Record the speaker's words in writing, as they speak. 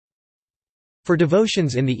For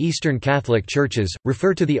devotions in the Eastern Catholic Churches,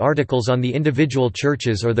 refer to the articles on the individual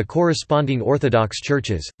churches or the corresponding Orthodox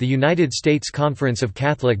churches. The United States Conference of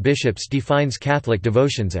Catholic Bishops defines Catholic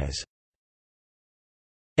devotions as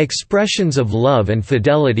expressions of love and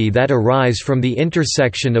fidelity that arise from the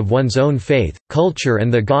intersection of one's own faith, culture,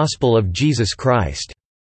 and the gospel of Jesus Christ.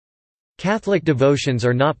 Catholic devotions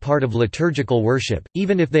are not part of liturgical worship,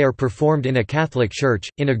 even if they are performed in a Catholic church,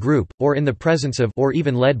 in a group, or in the presence of or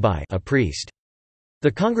even led by a priest.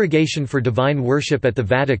 The Congregation for Divine Worship at the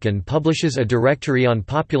Vatican publishes a directory on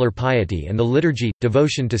popular piety, and the liturgy,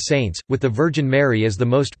 devotion to saints, with the Virgin Mary as the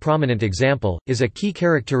most prominent example, is a key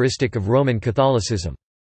characteristic of Roman Catholicism.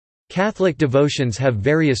 Catholic devotions have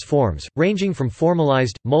various forms, ranging from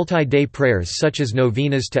formalized, multi-day prayers such as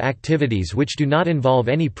novenas to activities which do not involve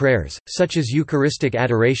any prayers, such as Eucharistic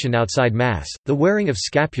adoration outside Mass, the wearing of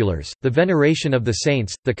scapulars, the veneration of the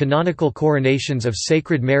saints, the canonical coronations of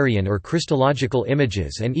sacred Marian or Christological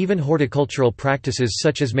images, and even horticultural practices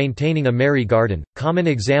such as maintaining a Mary garden. Common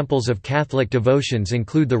examples of Catholic devotions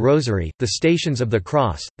include the Rosary, the Stations of the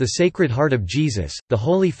Cross, the Sacred Heart of Jesus, the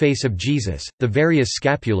Holy Face of Jesus, the various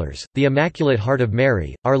scapulars, the Immaculate Heart of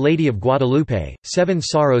Mary, Our Lady of Guadalupe, Seven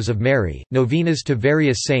Sorrows of Mary, novenas to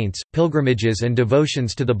various saints, pilgrimages and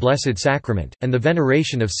devotions to the Blessed Sacrament, and the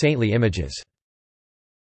veneration of saintly images.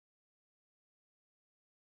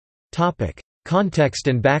 Context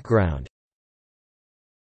and background.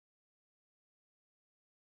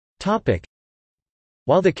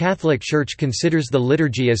 While the Catholic Church considers the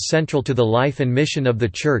liturgy as central to the life and mission of the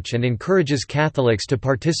Church and encourages Catholics to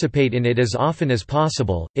participate in it as often as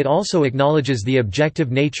possible, it also acknowledges the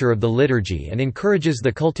objective nature of the liturgy and encourages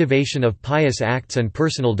the cultivation of pious acts and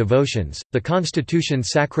personal devotions. The Constitution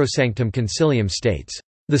Sacrosanctum Concilium states,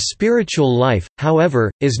 "The spiritual life,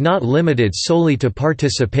 however, is not limited solely to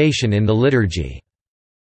participation in the liturgy.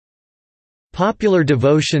 Popular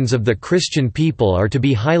devotions of the Christian people are to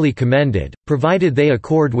be highly commended, provided they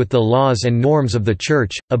accord with the laws and norms of the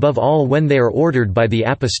Church, above all when they are ordered by the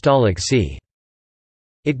Apostolic See."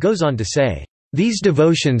 It goes on to say, "These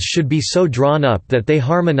devotions should be so drawn up that they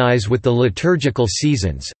harmonize with the liturgical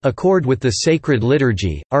seasons, accord with the sacred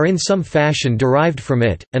liturgy, are in some fashion derived from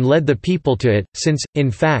it, and led the people to it, since,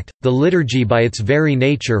 in fact, the liturgy by its very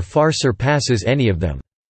nature far surpasses any of them."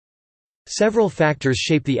 Several factors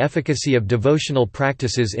shape the efficacy of devotional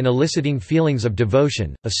practices in eliciting feelings of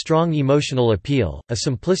devotion: a strong emotional appeal, a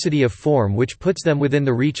simplicity of form which puts them within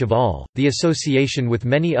the reach of all, the association with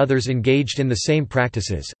many others engaged in the same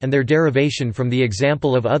practices, and their derivation from the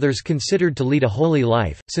example of others considered to lead a holy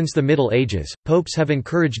life. Since the Middle Ages, popes have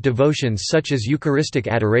encouraged devotions such as Eucharistic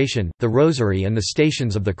adoration, the Rosary, and the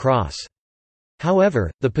Stations of the Cross. However,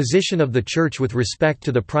 the position of the Church with respect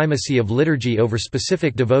to the primacy of liturgy over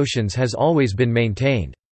specific devotions has always been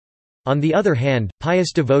maintained. On the other hand,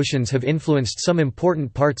 pious devotions have influenced some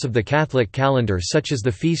important parts of the Catholic calendar, such as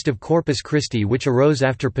the Feast of Corpus Christi, which arose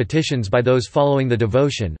after petitions by those following the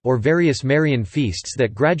devotion, or various Marian feasts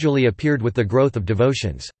that gradually appeared with the growth of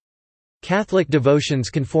devotions. Catholic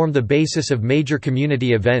devotions can form the basis of major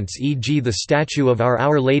community events, e.g. the statue of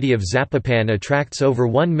Our Lady of Zapopan attracts over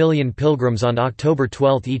 1 million pilgrims on October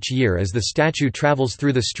 12 each year as the statue travels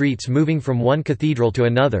through the streets moving from one cathedral to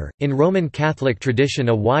another. In Roman Catholic tradition,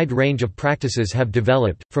 a wide range of practices have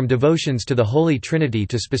developed, from devotions to the Holy Trinity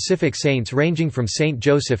to specific saints ranging from Saint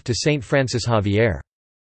Joseph to Saint Francis Xavier.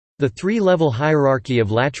 The three-level hierarchy of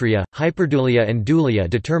latria, hyperdulia and dulia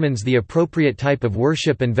determines the appropriate type of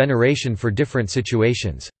worship and veneration for different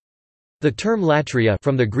situations. The term latria,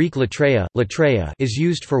 from the Greek latreia, is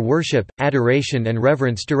used for worship, adoration and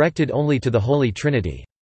reverence directed only to the Holy Trinity.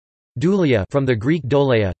 Dulia, from the Greek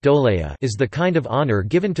doleia, is the kind of honor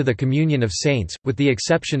given to the communion of saints, with the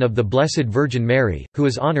exception of the Blessed Virgin Mary, who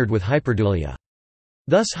is honored with hyperdulia.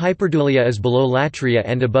 Thus hyperdulia is below latria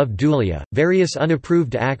and above dulia. Various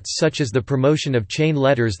unapproved acts such as the promotion of chain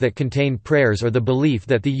letters that contain prayers or the belief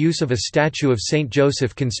that the use of a statue of Saint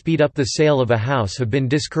Joseph can speed up the sale of a house have been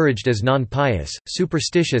discouraged as non-pious,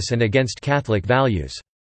 superstitious and against Catholic values.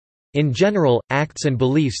 In general, acts and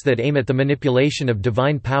beliefs that aim at the manipulation of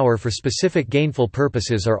divine power for specific gainful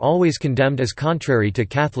purposes are always condemned as contrary to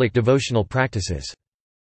Catholic devotional practices.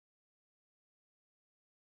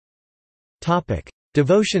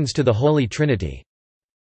 Devotions to the Holy Trinity.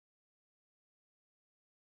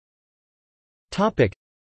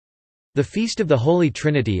 The Feast of the Holy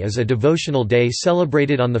Trinity is a devotional day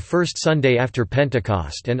celebrated on the first Sunday after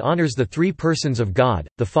Pentecost and honors the three persons of God,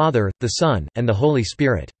 the Father, the Son, and the Holy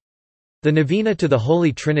Spirit. The novena to the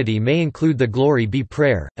Holy Trinity may include the Glory Be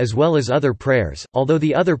prayer, as well as other prayers, although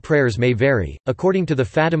the other prayers may vary. According to the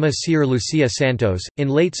Fatima seer Lucia Santos, in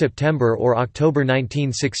late September or October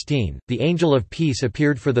 1916, the Angel of Peace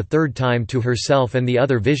appeared for the third time to herself and the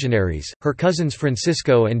other visionaries, her cousins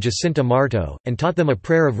Francisco and Jacinta Marto, and taught them a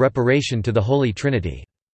prayer of reparation to the Holy Trinity.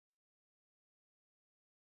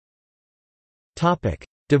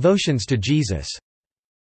 Devotions to Jesus.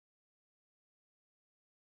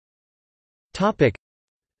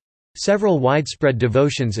 Several widespread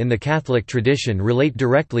devotions in the Catholic tradition relate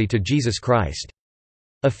directly to Jesus Christ.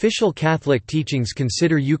 Official Catholic teachings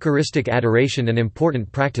consider Eucharistic adoration an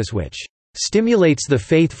important practice which stimulates the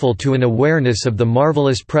faithful to an awareness of the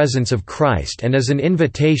marvelous presence of Christ and is an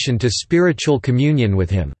invitation to spiritual communion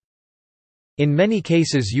with Him. In many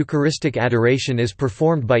cases, Eucharistic adoration is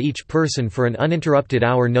performed by each person for an uninterrupted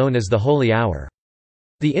hour known as the Holy Hour.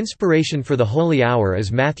 The inspiration for the Holy Hour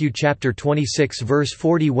is Matthew chapter 26 verse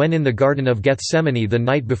 40, when in the Garden of Gethsemane the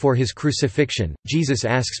night before his crucifixion, Jesus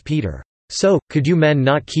asks Peter, "So, could you men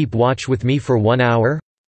not keep watch with me for 1 hour?"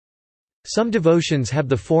 Some devotions have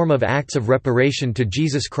the form of acts of reparation to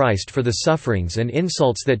Jesus Christ for the sufferings and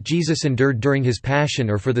insults that Jesus endured during his passion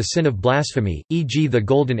or for the sin of blasphemy, e.g. the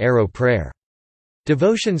Golden Arrow prayer.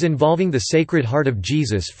 Devotions involving the Sacred Heart of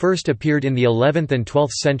Jesus first appeared in the 11th and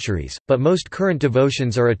 12th centuries, but most current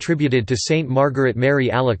devotions are attributed to Saint Margaret Mary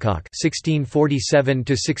Alacoque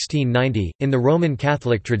 (1647–1690). In the Roman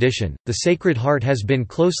Catholic tradition, the Sacred Heart has been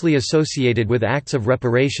closely associated with acts of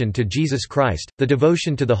reparation to Jesus Christ. The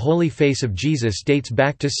devotion to the Holy Face of Jesus dates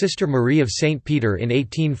back to Sister Marie of St. Peter in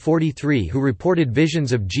 1843, who reported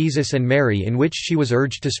visions of Jesus and Mary in which she was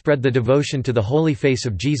urged to spread the devotion to the Holy Face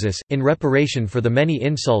of Jesus, in reparation for the many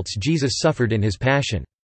insults Jesus suffered in his passion.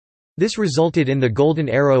 This resulted in the Golden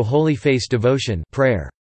Arrow Holy Face devotion prayer.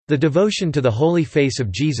 The devotion to the Holy Face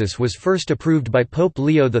of Jesus was first approved by Pope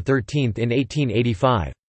Leo XIII in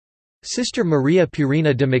 1885. Sister Maria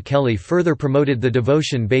Purina de Micheli further promoted the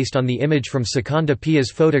devotion based on the image from Seconda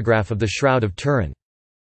Pia's photograph of the Shroud of Turin.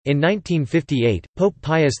 In 1958, Pope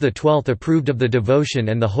Pius XII approved of the devotion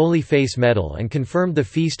and the Holy Face Medal and confirmed the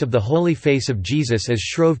Feast of the Holy Face of Jesus as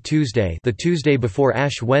Shrove Tuesday, the Tuesday before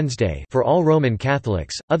Ash Wednesday, for all Roman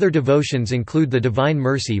Catholics. Other devotions include the Divine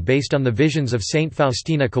Mercy based on the visions of Saint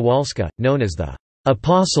Faustina Kowalska, known as the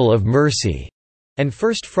Apostle of Mercy, and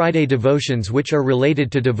First Friday devotions which are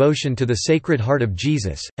related to devotion to the Sacred Heart of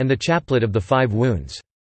Jesus, and the Chaplet of the Five Wounds.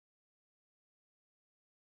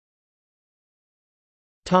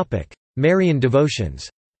 Marian devotions.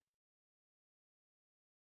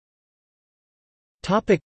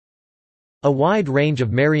 A wide range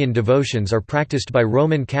of Marian devotions are practiced by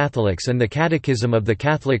Roman Catholics, and the Catechism of the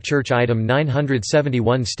Catholic Church item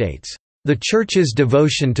 971 states, "The Church's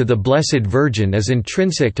devotion to the Blessed Virgin is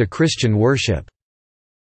intrinsic to Christian worship."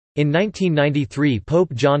 In 1993,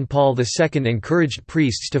 Pope John Paul II encouraged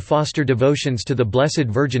priests to foster devotions to the Blessed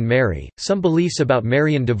Virgin Mary. Some beliefs about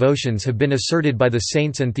Marian devotions have been asserted by the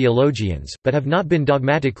saints and theologians, but have not been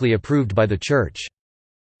dogmatically approved by the Church.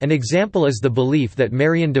 An example is the belief that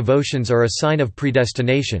Marian devotions are a sign of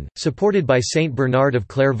predestination, supported by Saint Bernard of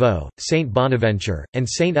Clairvaux, Saint Bonaventure, and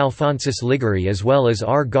Saint Alphonsus Liguori, as well as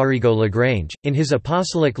R. Garrigo Lagrange. In his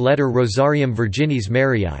apostolic letter Rosarium Virginis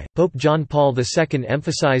Mariae, Pope John Paul II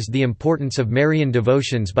emphasized the importance of Marian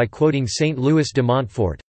devotions by quoting Saint Louis de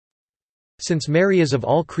Montfort, "Since Mary is of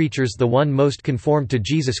all creatures the one most conformed to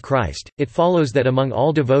Jesus Christ, it follows that among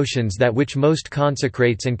all devotions that which most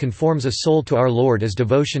consecrates and conforms a soul to our Lord is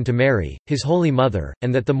devotion to Mary, His Holy Mother,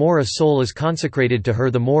 and that the more a soul is consecrated to her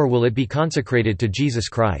the more will it be consecrated to Jesus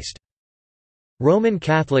Christ." Roman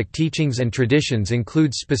Catholic teachings and traditions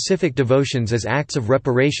include specific devotions as acts of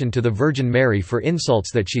reparation to the Virgin Mary for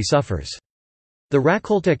insults that she suffers. The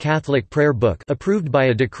Raccolta Catholic Prayer Book, approved by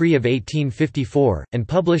a decree of 1854, and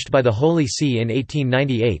published by the Holy See in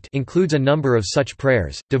 1898, includes a number of such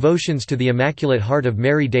prayers. Devotions to the Immaculate Heart of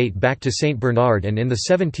Mary date back to Saint Bernard, and in the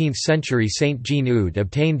 17th century Saint Jean Eudes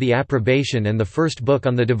obtained the approbation and the first book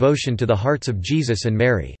on the devotion to the hearts of Jesus and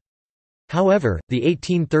Mary. However, the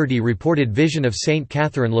 1830 reported vision of Saint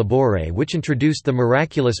Catherine Labouré, which introduced the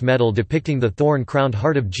miraculous medal depicting the thorn-crowned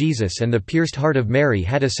heart of Jesus and the pierced heart of Mary,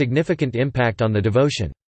 had a significant impact on the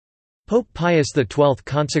devotion. Pope Pius XII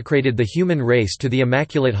consecrated the human race to the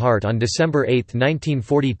Immaculate Heart on December 8,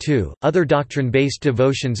 1942. Other doctrine-based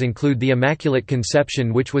devotions include the Immaculate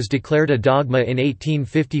Conception, which was declared a dogma in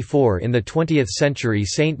 1854. In the 20th century,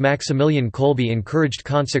 Saint Maximilian Kolbe encouraged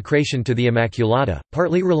consecration to the Immaculata,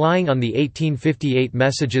 partly relying on the 1858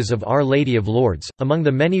 messages of Our Lady of Lourdes. Among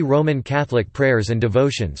the many Roman Catholic prayers and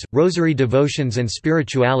devotions, rosary devotions and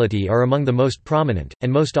spirituality are among the most prominent,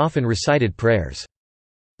 and most often recited prayers.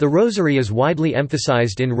 The Rosary is widely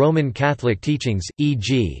emphasized in Roman Catholic teachings,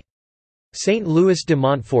 e.g. Saint Louis de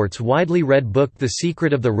Montfort's widely read book The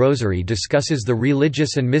Secret of the Rosary discusses the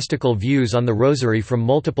religious and mystical views on the Rosary from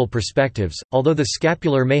multiple perspectives. Although the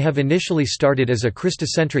scapular may have initially started as a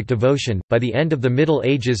Christocentric devotion, by the end of the Middle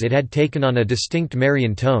Ages it had taken on a distinct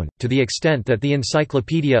Marian tone, to the extent that the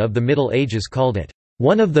Encyclopedia of the Middle Ages called it,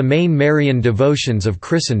 "one of the main Marian devotions of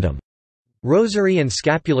Christendom." Rosary and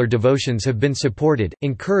scapular devotions have been supported,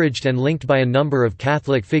 encouraged and linked by a number of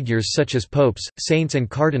Catholic figures such as popes, saints and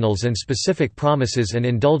cardinals, and specific promises and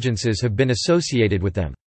indulgences have been associated with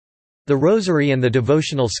them. The Rosary and the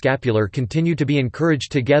devotional scapular continue to be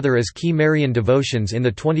encouraged together as key Marian devotions in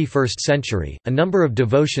the 21st century. A number of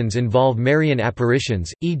devotions involve Marian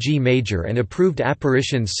apparitions, e.g., major and approved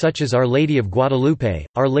apparitions such as Our Lady of Guadalupe,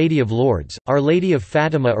 Our Lady of Lourdes, Our Lady of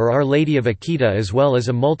Fatima, or Our Lady of Akita, as well as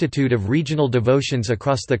a multitude of regional devotions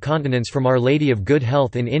across the continents from Our Lady of Good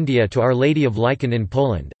Health in India to Our Lady of Lichen in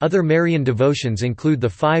Poland. Other Marian devotions include the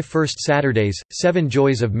 5 First Saturdays, 7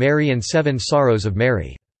 Joys of Mary, and 7 Sorrows of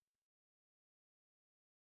Mary.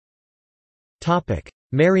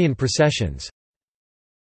 Marian processions.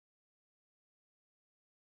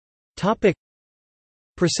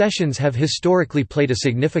 Processions have historically played a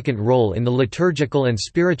significant role in the liturgical and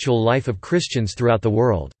spiritual life of Christians throughout the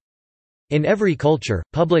world. In every culture,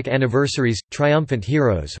 public anniversaries, triumphant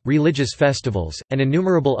heroes, religious festivals, and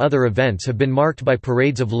innumerable other events have been marked by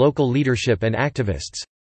parades of local leadership and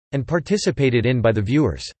activists—and participated in by the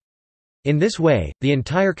viewers. In this way, the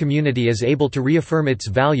entire community is able to reaffirm its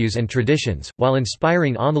values and traditions, while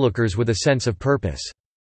inspiring onlookers with a sense of purpose.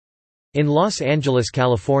 In Los Angeles,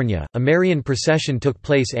 California, a Marian procession took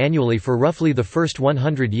place annually for roughly the first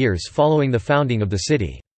 100 years following the founding of the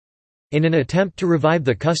city. In an attempt to revive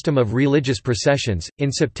the custom of religious processions,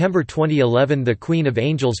 in September 2011 the Queen of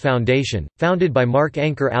Angels Foundation, founded by Mark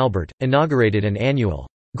Anker Albert, inaugurated an annual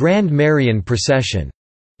Grand Marian Procession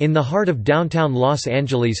in the heart of downtown Los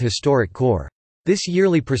Angeles' historic core. This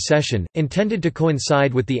yearly procession, intended to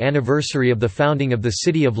coincide with the anniversary of the founding of the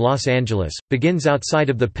city of Los Angeles, begins outside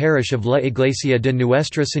of the parish of La Iglesia de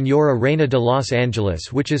Nuestra Señora Reina de Los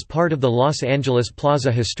Angeles, which is part of the Los Angeles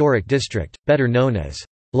Plaza Historic District, better known as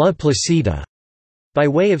La Placita. By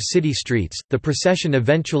way of city streets, the procession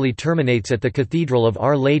eventually terminates at the Cathedral of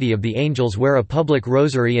Our Lady of the Angels, where a public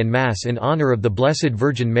rosary and Mass in honor of the Blessed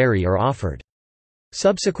Virgin Mary are offered.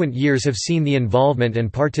 Subsequent years have seen the involvement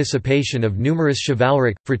and participation of numerous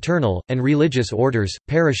chivalric, fraternal, and religious orders,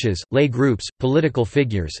 parishes, lay groups, political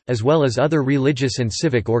figures, as well as other religious and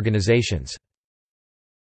civic organizations.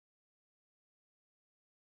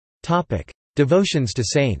 Devotions to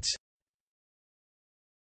saints.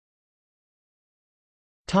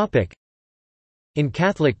 In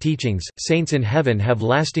Catholic teachings, saints in heaven have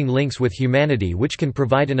lasting links with humanity which can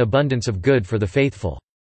provide an abundance of good for the faithful.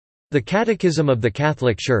 The Catechism of the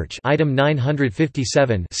Catholic Church, item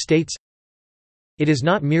 957, states, "It is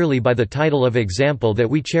not merely by the title of example that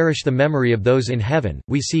we cherish the memory of those in heaven,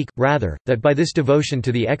 we seek, rather, that by this devotion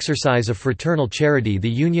to the exercise of fraternal charity the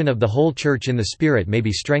union of the whole Church in the Spirit may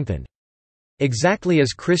be strengthened. Exactly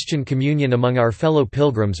as Christian communion among our fellow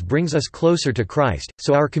pilgrims brings us closer to Christ,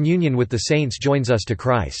 so our communion with the saints joins us to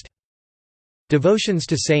Christ." Devotions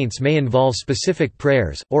to saints may involve specific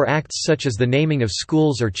prayers, or acts such as the naming of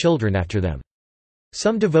schools or children after them.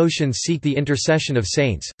 Some devotions seek the intercession of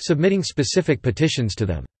saints, submitting specific petitions to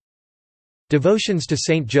them. Devotions to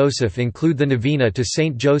Saint Joseph include the Novena to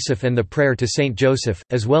Saint Joseph and the Prayer to Saint Joseph,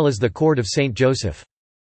 as well as the Cord of Saint Joseph.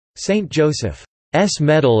 Saint Joseph's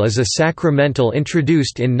Medal is a sacramental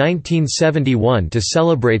introduced in 1971 to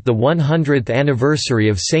celebrate the 100th anniversary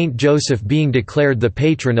of Saint Joseph being declared the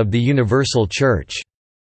patron of the Universal Church.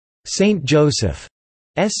 Saint Joseph's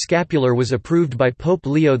scapular was approved by Pope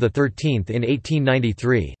Leo XIII in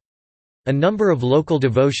 1893. A number of local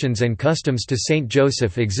devotions and customs to Saint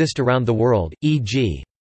Joseph exist around the world, e.g.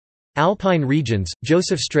 Alpine regions,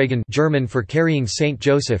 Josephstragen, German for carrying Saint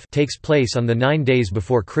Joseph, takes place on the 9 days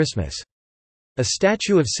before Christmas. A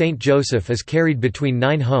statue of Saint Joseph is carried between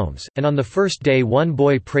 9 homes, and on the first day 1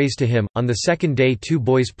 boy prays to him, on the second day 2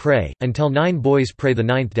 boys pray, until 9 boys pray the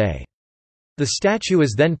 9th day. The statue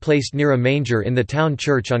is then placed near a manger in the town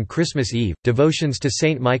church on Christmas Eve. Devotions to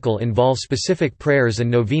Saint Michael involve specific prayers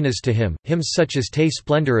and novenas to him, hymns such as Te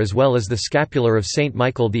Splendor, as well as the scapular of Saint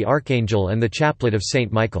Michael the Archangel and the chaplet of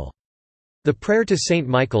Saint Michael. The prayer to Saint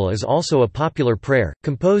Michael is also a popular prayer,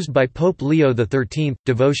 composed by Pope Leo XIII.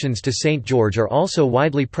 Devotions to Saint George are also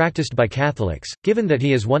widely practiced by Catholics, given that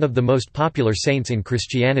he is one of the most popular saints in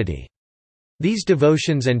Christianity. These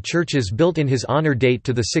devotions and churches built in his honor date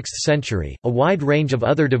to the 6th century. A wide range of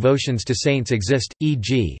other devotions to saints exist,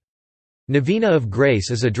 e.g. Novena of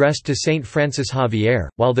Grace is addressed to Saint Francis Xavier,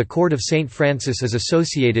 while the Court of Saint Francis is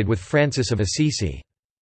associated with Francis of Assisi.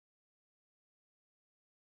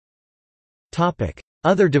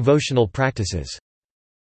 Other devotional practices.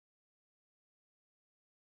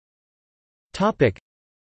 A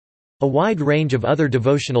wide range of other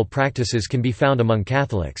devotional practices can be found among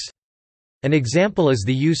Catholics. An example is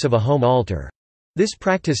the use of a home altar. This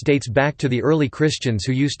practice dates back to the early Christians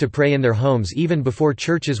who used to pray in their homes even before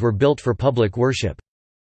churches were built for public worship.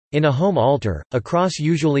 In a home altar, a cross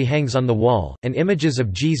usually hangs on the wall, and images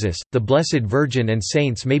of Jesus, the Blessed Virgin, and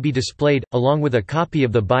saints may be displayed, along with a copy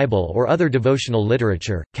of the Bible or other devotional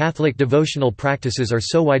literature. Catholic devotional practices are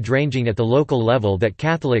so wide-ranging at the local level that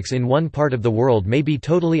Catholics in one part of the world may be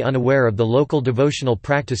totally unaware of the local devotional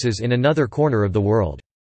practices in another corner of the world.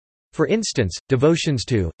 For instance, devotions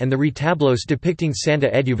to, and the retablos depicting Santa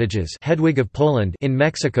Eduviges, Hedwig of Poland, in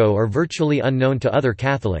Mexico are virtually unknown to other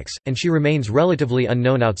Catholics, and she remains relatively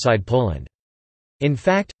unknown outside Poland. In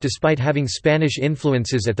fact, despite having Spanish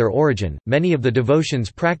influences at their origin, many of the devotions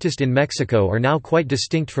practiced in Mexico are now quite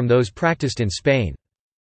distinct from those practiced in Spain.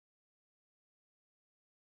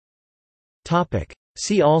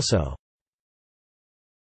 See also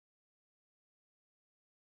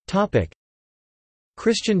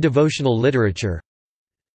Christian devotional literature,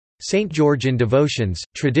 Saint George in devotions,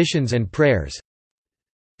 traditions and prayers,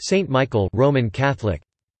 Saint Michael, Roman Catholic.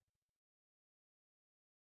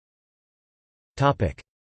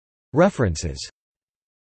 References.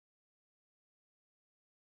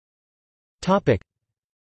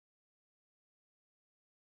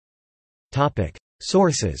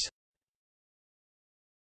 Sources.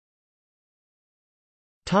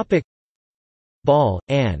 Ball,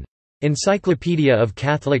 Anne. Encyclopedia of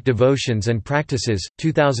Catholic Devotions and Practices,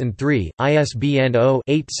 2003, ISBN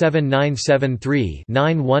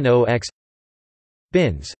 0-87973-910-X.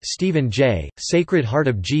 Binns, Stephen J., Sacred Heart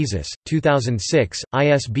of Jesus, 2006,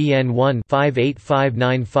 ISBN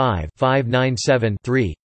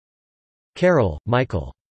 1-58595-597-3. Carroll,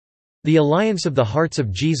 Michael. The Alliance of the Hearts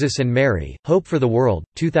of Jesus and Mary, Hope for the World,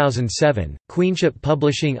 2007, Queenship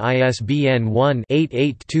Publishing, ISBN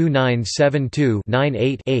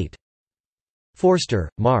 1-882972-98-8. Forster,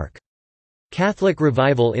 Mark. Catholic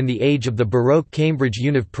Revival in the Age of the Baroque, Cambridge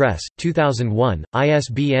Univ Press, 2001,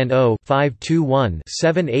 ISBN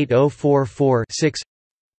 0-521-78044-6.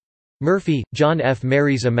 Murphy, John F.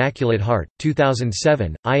 Mary's Immaculate Heart,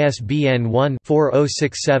 2007, ISBN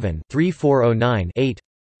 1-4067-3409-8.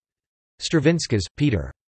 Stravinskas,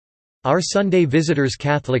 Peter. Our Sunday Visitors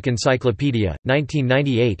Catholic Encyclopedia,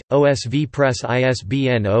 1998, OSV Press,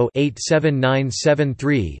 ISBN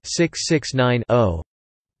 0-87973-669-0.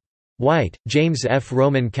 White, James F.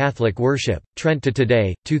 Roman Catholic Worship, Trent to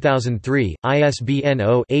Today, 2003, ISBN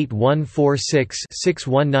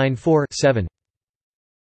 0-8146-6194-7.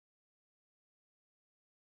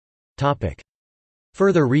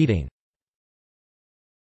 Further reading.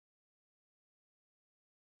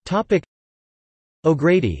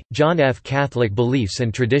 O'Grady, John F. Catholic Beliefs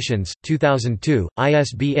and Traditions, 2002,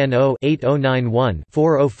 ISBN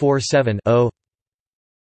 0-8091-4047-0.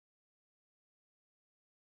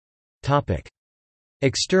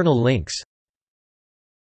 External links.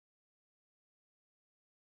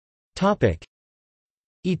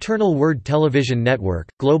 Eternal Word Television Network,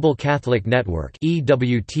 Global Catholic Network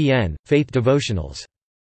 (EWTN), Faith Devotionals.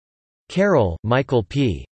 Carroll, Michael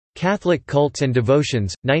P. Catholic Cults and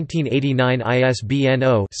Devotions, 1989, ISBN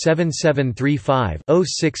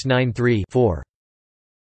 0-7735-0693-4.